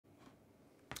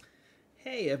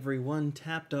Hey everyone,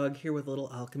 Tapdawg here with a little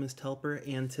Alchemist Helper,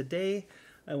 and today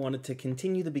I wanted to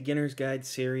continue the Beginner's Guide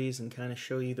series and kind of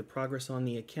show you the progress on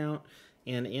the account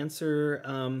and answer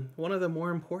one of the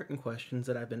more important questions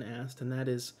that I've been asked, and that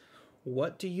is,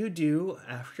 what do you do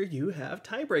after you have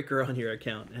Tiebreaker on your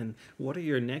account, and what are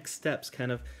your next steps?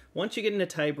 Kind of once you get into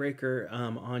Tiebreaker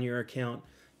on your account,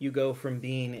 you go from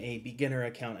being a beginner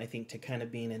account, I think, to kind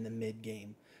of being in the mid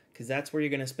game, because that's where you're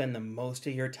going to spend the most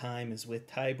of your time is with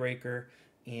Tiebreaker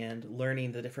and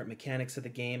learning the different mechanics of the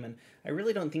game. And I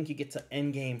really don't think you get to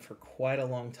end game for quite a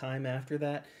long time after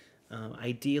that.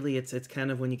 Ideally, it's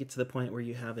kind of when you get to the point where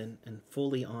you have an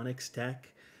fully Onyx deck,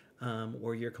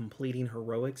 or you're completing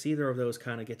heroics. Either of those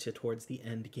kind of gets you towards the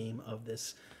end game of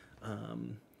this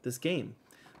this game.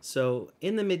 So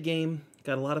in the mid game,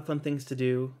 got a lot of fun things to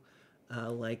do.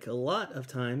 Like a lot of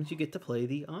times, you get to play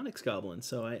the Onyx Goblin.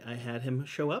 So I had him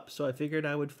show up, so I figured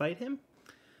I would fight him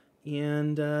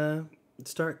and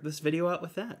start this video out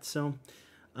with that. So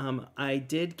I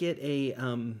did get a...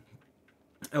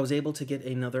 I was able to get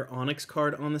another Onyx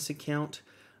card on this account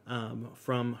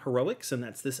from Heroics, and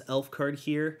that's this Elf card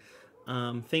here.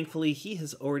 Thankfully, he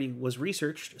was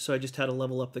researched, so I just had to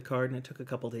level up the card, and it took a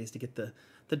couple days to get the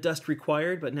dust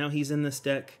required, but now he's in this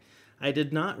deck. I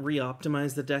did not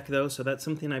re-optimize the deck, though, so that's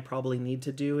something I probably need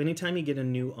to do. Anytime you get a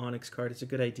new Onyx card, it's a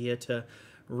good idea to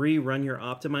rerun your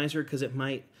optimizer, because it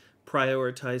might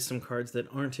prioritize some cards that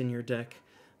aren't in your deck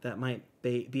that might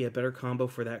be a better combo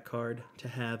for that card to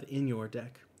have in your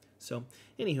deck. So,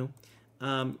 anywho,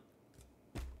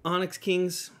 Onyx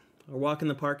Kings are walking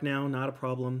the park now, not a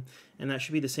problem, and that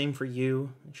should be the same for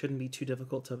you. It shouldn't be too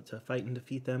difficult to fight and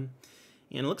defeat them.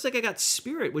 And it looks like I got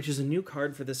Spirit, which is a new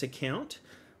card for this account.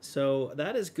 So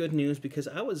that is good news because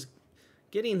I was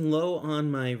getting low on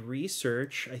my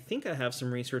research. I think I have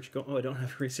some research going. Oh, I don't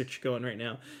have research going right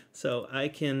now. So I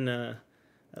can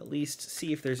at least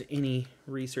see if there's any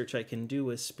research I can do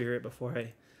with Spirit before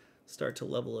I start to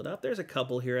level it up. There's a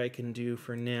couple here I can do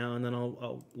for now, and then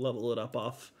I'll level it up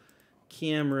off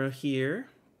camera here.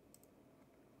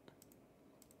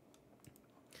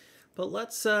 But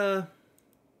let's talk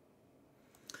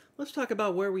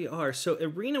about where we are. So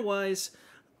arena-wise,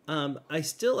 I'm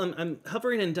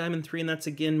hovering in Diamond 3, and that's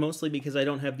again mostly because I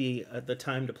don't have the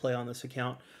time to play on this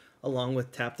account along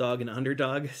with Tapdawg and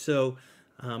Underdog. So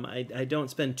I don't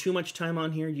spend too much time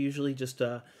on here. Usually just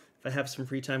if I have some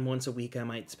free time once a week, I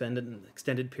might spend an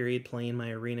extended period playing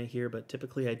my arena here, but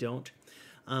typically I don't.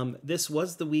 This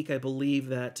was the week, I believe,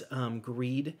 that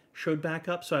Greed showed back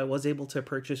up, so I was able to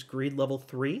purchase Greed level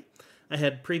 3. I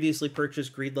had previously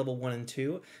purchased Greed level 1 and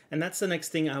 2, and that's the next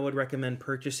thing I would recommend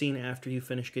purchasing after you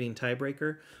finish getting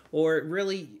Tiebreaker. Or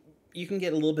really, you can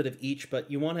get a little bit of each,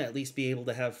 but you want to at least be able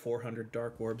to have 400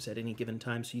 Dark Orbs at any given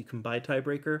time so you can buy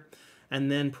Tiebreaker. And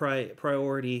then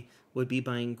priority would be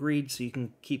buying Greed so you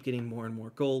can keep getting more and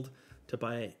more gold to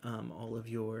buy all of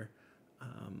your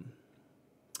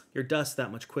dust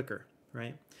that much quicker,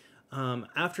 right?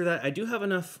 After that, I do have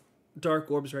enough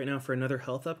Dark Orbs right now for another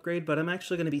health upgrade, but I'm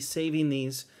actually going to be saving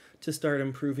these to start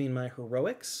improving my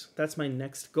heroics. That's my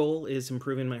next goal, is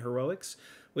improving my heroics,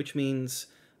 which means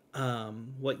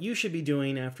what you should be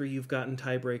doing after you've gotten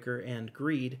Tiebreaker and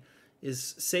Greed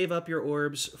is save up your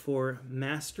orbs for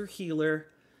Master Healer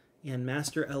and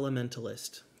Master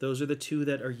Elementalist. Those are the two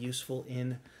that are useful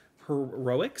in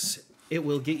heroics. It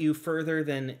will get you further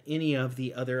than any of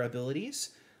the other abilities.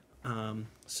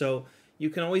 So you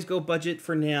can always go budget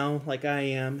for now, like I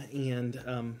am,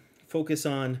 and focus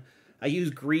on... I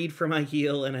use Greed for my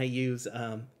heal, and I use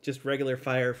just regular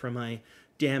fire for my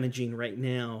damaging right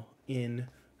now in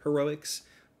heroics.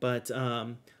 But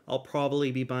I'll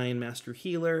probably be buying Master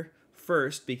Healer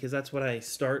first, because that's what I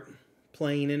start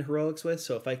playing in heroics with.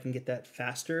 So if I can get that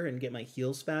faster and get my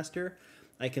heals faster,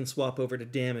 I can swap over to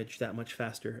damage that much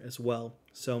faster as well.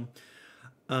 So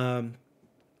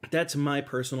that's my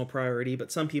personal priority,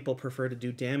 but some people prefer to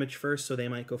do damage first, so they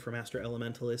might go for Master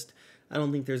Elementalist. I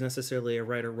don't think there's necessarily a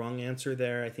right or wrong answer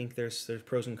there. I think there's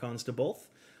pros and cons to both.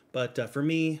 But for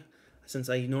me, since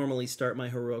I normally start my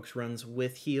heroics runs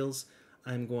with heals,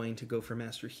 I'm going to go for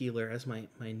Master Healer as my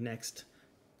next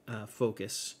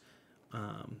focus.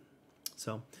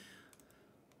 So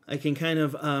I can kind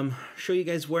of show you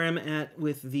guys where I'm at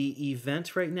with the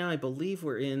event right now. I believe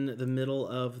we're in the middle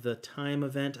of the time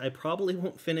event. I probably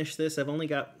won't finish this. I've only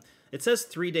got, it says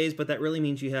 3 days, but that really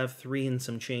means you have 3 and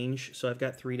some change. So I've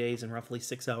got 3 days and roughly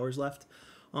 6 hours left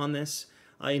on this.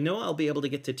 I know I'll be able to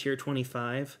get to tier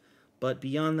 25, but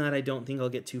beyond that, I don't think I'll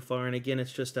get too far. And again,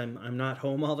 it's just I'm not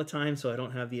home all the time, so I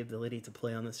don't have the ability to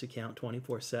play on this account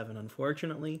 24/7,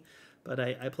 unfortunately. But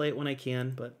I play it when I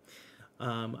can. But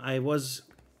I was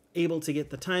able to get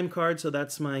the time card, so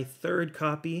that's my third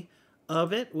copy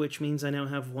of it, which means I now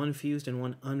have one fused and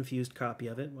one unfused copy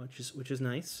of it, which is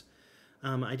nice.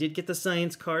 I did get the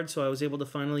science card, so I was able to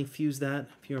finally fuse that.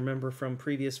 If you remember from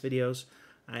previous videos,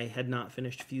 I had not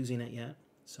finished fusing it yet.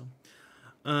 So,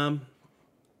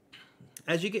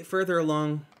 as you get further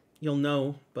along, you'll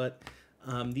know, but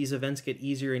these events get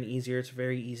easier and easier. It's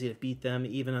very easy to beat them,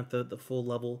 even at the full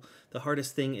level. The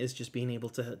hardest thing is just being able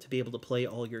to be able to play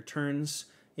all your turns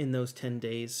in those 10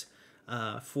 days.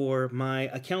 For my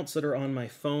accounts that are on my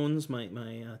phones, my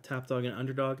Tapdawg and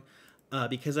Underdog,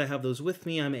 because I have those with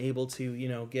me, I'm able to, you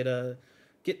know, get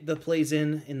the plays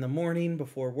in the morning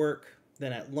before work.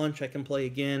 Then at lunch I can play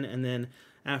again, and then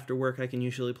after work I can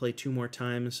usually play 2 more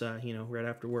times, you know, right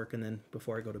after work and then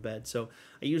before I go to bed. So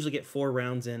I usually get 4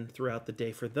 rounds in throughout the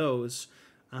day for those,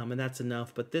 and that's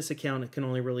enough. But this account, it can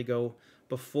only really go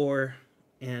before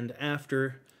and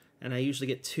after, and I usually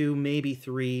get 2, maybe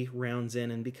 3 rounds in,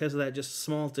 and because of that just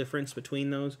small difference between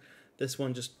those, this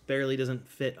one just barely doesn't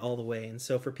fit all the way. And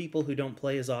so for people who don't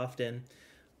play as often,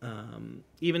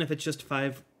 even if it's just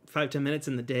 5-10 minutes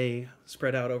in the day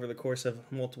spread out over the course of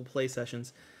multiple play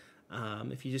sessions,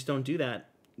 if you just don't do that,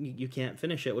 you can't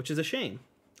finish it, which is a shame.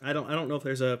 I don't know if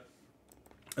there's a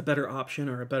better option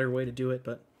or a better way to do it,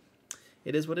 but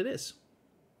it is what it is.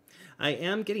 I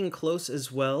am getting close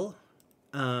as well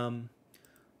to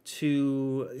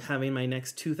having my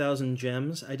next 2,000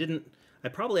 gems. I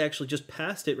probably actually just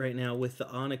passed it right now with the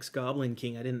Onyx Goblin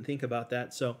King. I didn't think about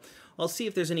that, so I'll see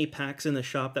if there's any packs in the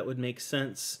shop that would make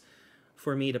sense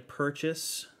for me to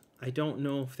purchase. I don't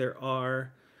know if there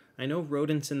are. I know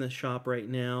Rodent's in the shop right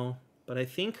now, but I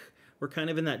think we're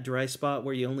kind of in that dry spot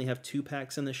where you only have 2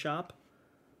 packs in the shop.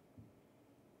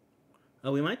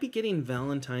 We might be getting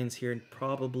Valentine's here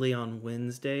probably on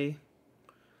Wednesday.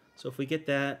 So if we get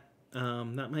that,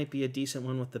 that might be a decent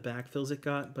one with the backfills it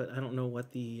got, but I don't know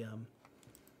what the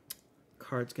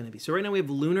card's going to be. So right now we have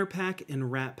Lunar Pack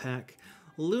and Rat Pack.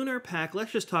 Lunar Pack,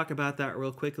 let's just talk about that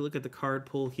real quick. Look at the card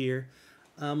pool here.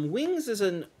 Wings is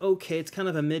an okay, it's kind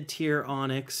of a mid-tier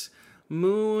Onyx.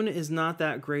 Moon is not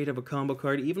that great of a combo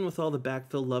card, even with all the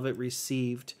backfill love it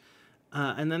received.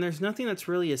 And then there's nothing that's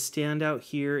really a standout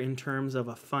here in terms of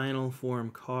a final form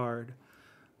card.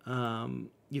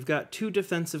 You've got 2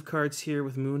 defensive cards here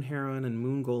with Moon Heroine and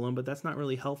Moon Golem, but that's not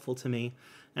really helpful to me.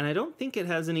 And I don't think it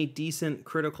has any decent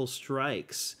critical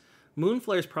strikes.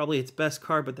 Moonflare is probably its best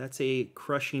card, but that's a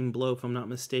crushing blow if I'm not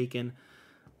mistaken.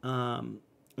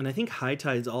 And I think High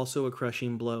Tide's also a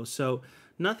crushing blow. So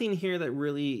nothing here that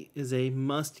really is a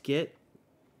must-get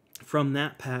from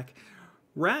that pack.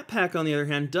 Rat Pack, on the other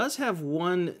hand, does have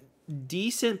one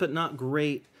decent but not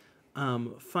great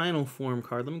final form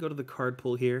card. Let me go to the card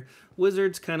pool here.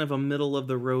 Wizard's kind of a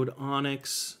middle-of-the-road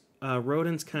Onyx.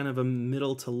 Rodent's kind of a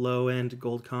middle to low-end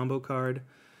gold combo card.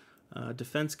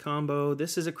 Defense combo.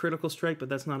 This is a critical strike, but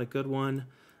that's not a good one.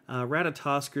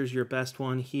 Ratatosker's your best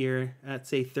one here at,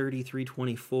 say,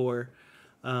 33-24,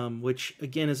 which,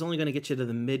 again, is only going to get you to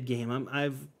the mid-game.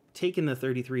 I've taken the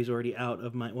 33s already out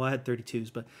of my... Well, I had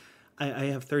 32s, but I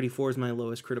have 34 as my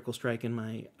lowest critical strike in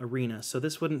my arena. So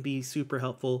this wouldn't be super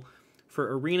helpful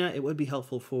for arena. It would be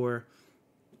helpful for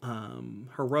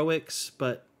heroics,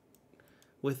 but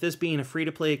with this being a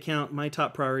free-to-play account, my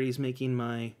top priority is making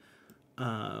my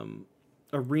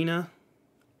arena,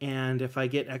 and if I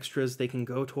get extras, they can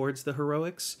go towards the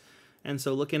heroics. And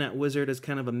so looking at Wizard as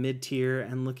kind of a mid-tier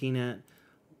and looking at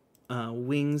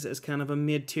Wings as kind of a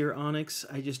mid-tier Onyx,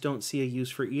 I just don't see a use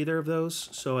for either of those,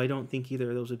 so I don't think either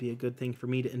of those would be a good thing for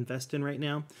me to invest in right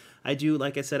now. I do,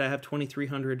 like I said, I have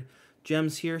 2,300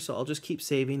 gems here, so I'll just keep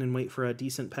saving and wait for a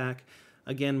decent pack.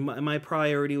 Again, my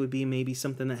priority would be maybe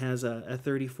something that has a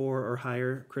 34 or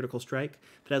higher critical strike.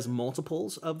 If it has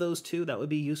multiples of those 2, that would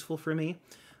be useful for me,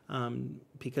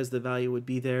 because the value would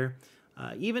be there.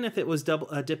 Even if it was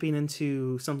dipping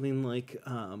into something like,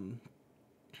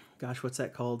 gosh, what's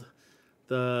that called?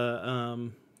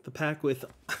 The pack with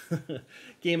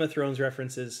Game of Thrones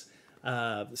references,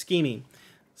 Scheming.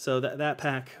 So that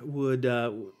pack would...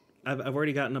 I've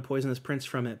already gotten a Poisonous Prince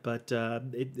from it, but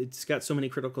it's got so many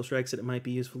critical strikes that it might be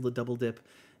useful to double dip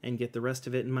and get the rest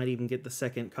of it, and might even get the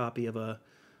second copy of a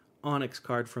Onyx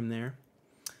card from there.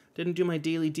 Didn't do my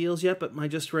daily deals yet, but my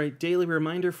just right daily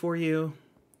reminder for you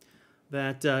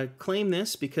that claim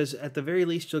this, because at the very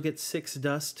least you'll get 6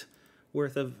 dust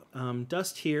worth of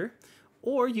dust here.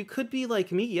 Or you could be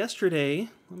like me yesterday.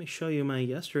 Let me show you my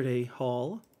yesterday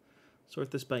haul. Sort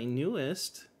this by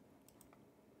newest.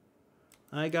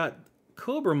 I got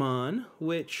Cobramon,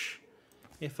 which,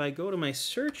 if I go to my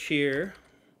search here,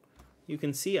 you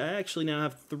can see I actually now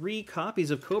have 3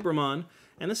 copies of Cobramon,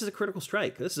 and this is a critical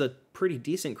strike. This is a pretty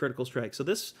decent critical strike. So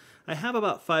this, I have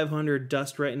about 500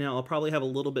 dust right now. I'll probably have a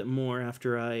little bit more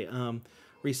after I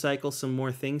recycle some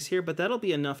more things here, but that'll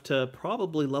be enough to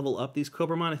probably level up these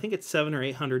Cobramon. I think it's 700 or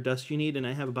 800 dust you need, and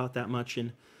I have about that much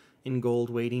in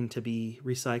gold waiting to be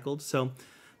recycled. So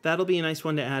that'll be a nice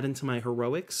one to add into my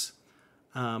heroics.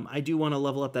 I do want to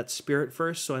level up that spirit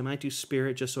first, so I might do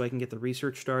spirit just so I can get the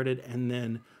research started, and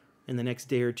then in the next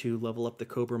day or two level up the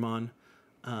Cobramon.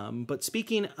 But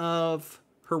speaking of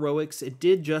heroics, it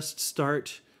did just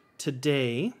start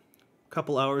today, a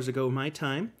couple hours ago my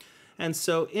time. And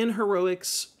so in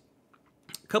heroics,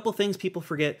 a couple things people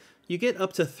forget. You get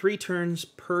up to 3 turns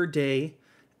per day,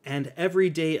 and every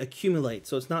day accumulates.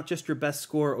 So it's not just your best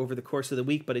score over the course of the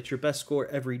week, but it's your best score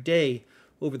every day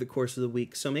over the course of the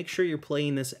week. So make sure you're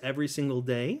playing this every single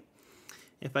day.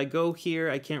 If I go here,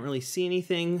 I can't really see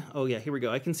anything. Oh yeah, here we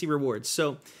go. I can see rewards.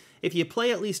 So if you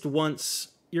play at least once,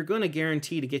 you're going to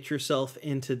guarantee to get yourself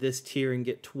into this tier and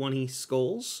get 20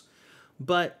 skulls.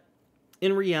 But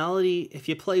in reality, if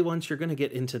you play once, you're going to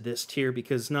get into this tier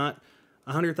because not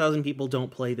 100,000 people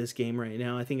don't play this game right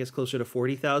now. I think it's closer to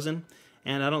 40,000,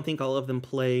 and I don't think all of them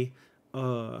play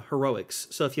heroics.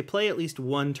 So if you play at least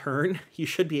one turn, you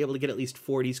should be able to get at least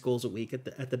 40 skulls a week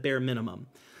at the bare minimum.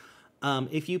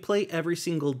 If you play every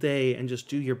single day and just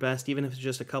do your best, even if it's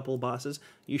just a couple bosses,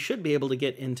 you should be able to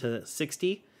get into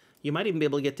 60. You might even be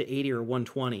able to get to 80 or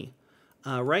 120.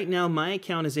 Right now, my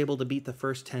account is able to beat the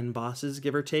first 10 bosses,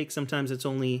 give or take. Sometimes it's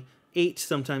only 8,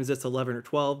 sometimes it's 11 or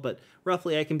 12, but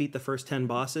roughly I can beat the first 10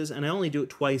 bosses, and I only do it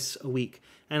twice a week,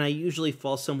 and I usually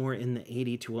fall somewhere in the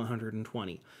 80 to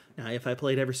 120. Now, if I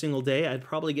played every single day, I'd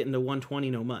probably get into 120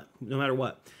 no matter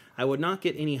what. I would not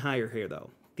get any higher here, though.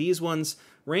 These ones,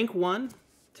 rank 1,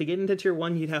 to get into tier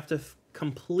 1, you'd have to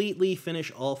completely finish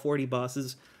all 40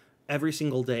 bosses every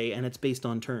single day, and it's based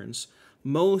on turns.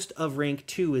 Most of rank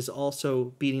 2 is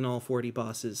also beating all 40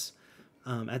 bosses.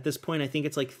 At this point, I think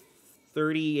it's like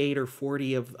 38 or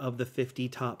 40 of the 50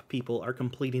 top people are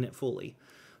completing it fully.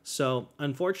 So,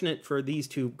 unfortunate for these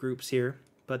two groups here,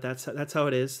 but that's how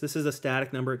it is. This is a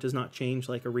static number. It does not change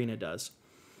like Arena does.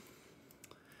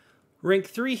 Rank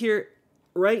 3 here,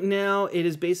 right now, it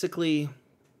is basically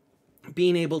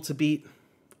being able to beat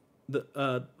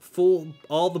the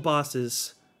all the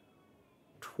bosses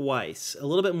twice, a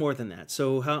little bit more than that.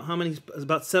 So how many?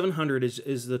 About 700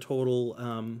 is the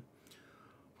total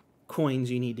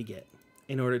coins you need to get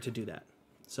in order to do that.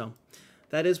 So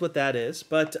that is what that is.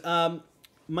 But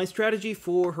my strategy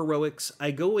for heroics,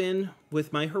 I go in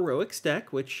with my heroics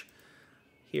deck, which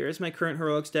here is my current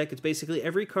heroics deck. It's basically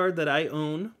every card that I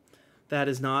own that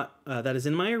is not that is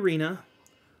in my arena,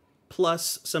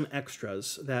 plus some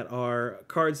extras that are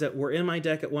cards that were in my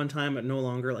deck at one time but no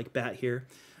longer, like Bat here.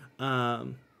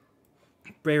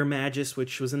 Rare Magus,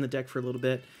 which was in the deck for a little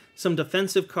bit. Some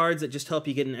defensive cards that just help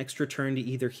you get an extra turn to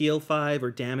either heal 5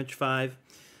 or damage 5.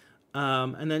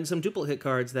 And then some duplicate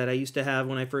cards that I used to have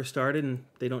when I first started, and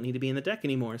they don't need to be in the deck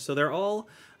anymore. So they're all,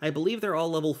 I believe they're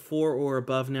all level 4 or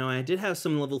above now. I did have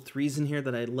some level 3s in here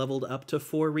that I leveled up to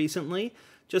 4 recently,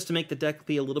 just to make the deck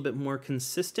be a little bit more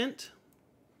consistent.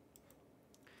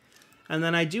 And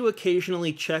then I do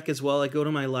occasionally check as well. I go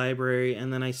to my library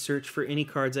and then I search for any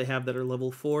cards I have that are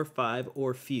level 4, 5,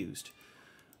 or fused.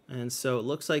 And so it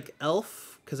looks like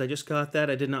Elf, because I just got that.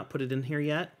 I did not put it in here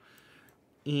yet.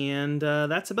 And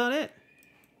that's about it.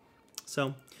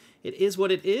 So it is what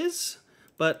it is.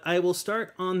 But I will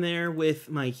start on there with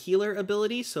my healer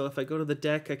ability. So if I go to the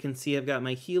deck, I can see I've got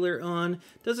my healer on.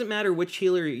 Doesn't matter which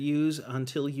healer you use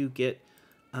until you get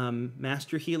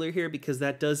Master Healer here, because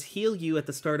that does heal you at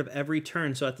the start of every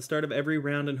turn. So at the start of every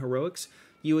round in Heroics,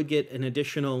 you would get an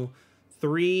additional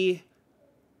 3,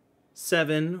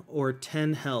 7, or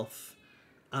 10 health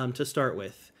to start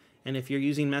with. And if you're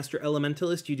using Master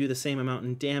Elementalist, you do the same amount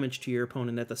in damage to your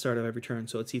opponent at the start of every turn.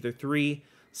 So it's either 3,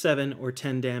 7, or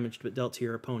 10 damage but dealt to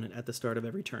your opponent at the start of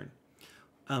every turn.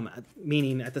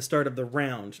 Meaning at the start of the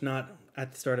round, not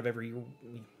at the start of every,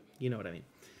 you know what I mean.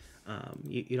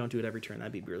 You don't do it every turn.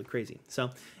 That'd be really crazy. So,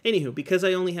 anywho, because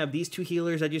I only have these two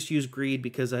healers, I just use Greed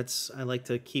because I like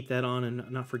to keep that on and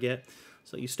not forget.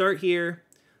 So you start here.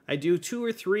 I do 2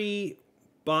 or 3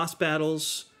 boss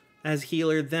battles as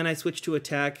healer. Then I switch to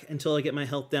attack until I get my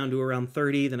health down to around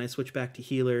 30. Then I switch back to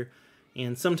healer.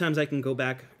 And sometimes I can go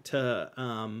back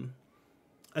to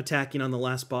attacking on the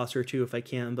last boss or two if I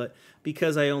can. But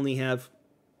because I only have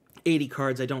 80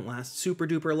 cards, I don't last super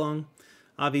duper long.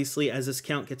 Obviously, as this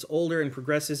count gets older and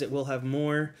progresses, it will have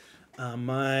more.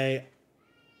 My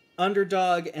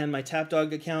Underdog and my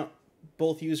Tapdawg account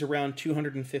both use around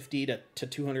 250 to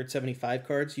 275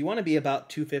 cards. You want to be about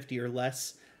 250 or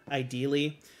less,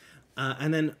 ideally.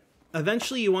 And then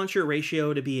eventually you want your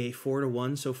ratio to be a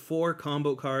 4-to-1, so 4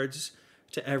 combo cards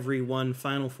to every 1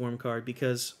 final form card,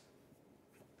 because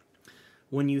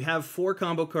when you have 4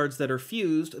 combo cards that are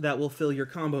fused, that will fill your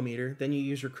combo meter. Then you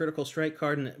use your critical strike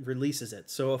card and it releases it.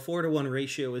 So a 4-to-1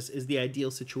 ratio is the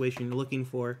ideal situation you're looking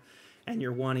for, and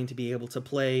you're wanting to be able to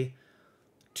play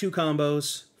 2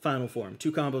 combos, final form,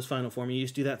 2 combos, final form. You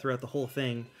just do that throughout the whole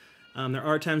thing. There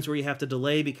are times where you have to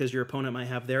delay because your opponent might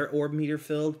have their orb meter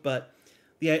filled, but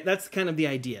that's kind of the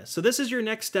idea. So this is your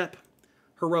next step,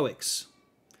 heroics.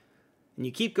 And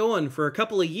you keep going for a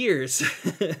couple of years,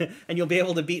 and you'll be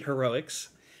able to beat heroics.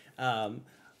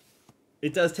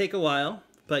 It does take a while,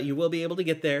 but you will be able to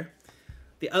get there.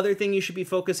 The other thing you should be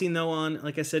focusing, though, on,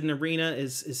 like I said, in Arena,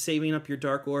 is saving up your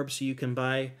Dark Orbs so you can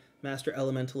buy Master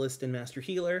Elementalist and Master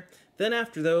Healer. Then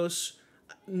after those,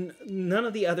 none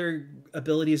of the other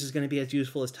abilities is going to be as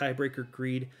useful as Tiebreaker,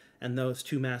 Greed, and those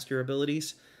 2 Master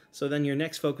abilities. So then your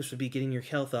next focus would be getting your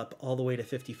health up all the way to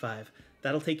 55.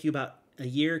 That'll take you about a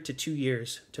year to 2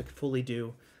 years to fully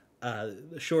do.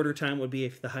 The shorter time would be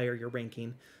if the higher your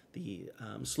ranking. The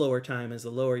slower time is the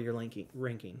lower your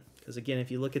ranking. Because again,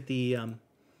 if you look at the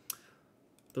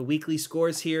weekly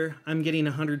scores here, I'm getting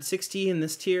 160 in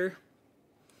this tier.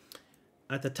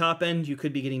 At the top end, you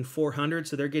could be getting 400,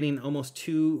 so they're getting almost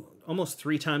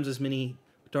 3 times as many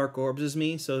Dark Orbs as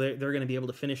me, so they're going to be able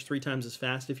to finish 3 times as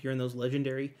fast if you're in those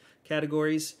legendary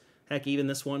categories. Heck, even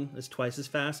this one is twice as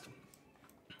fast.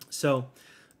 So,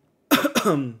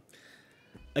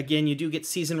 again, you do get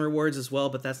season rewards as well,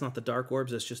 but that's not the Dark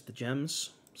Orbs, it's just the gems.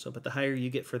 So, but the higher you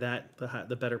get for that,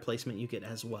 the better placement you get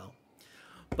as well.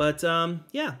 But,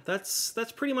 yeah, that's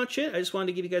pretty much it. I just wanted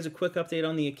to give you guys a quick update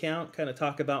on the account, kind of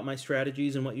talk about my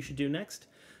strategies and what you should do next.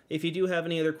 If you do have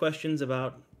any other questions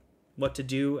about what to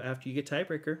do after you get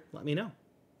Tiebreaker, let me know.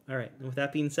 All right, and with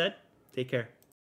that being said, take care.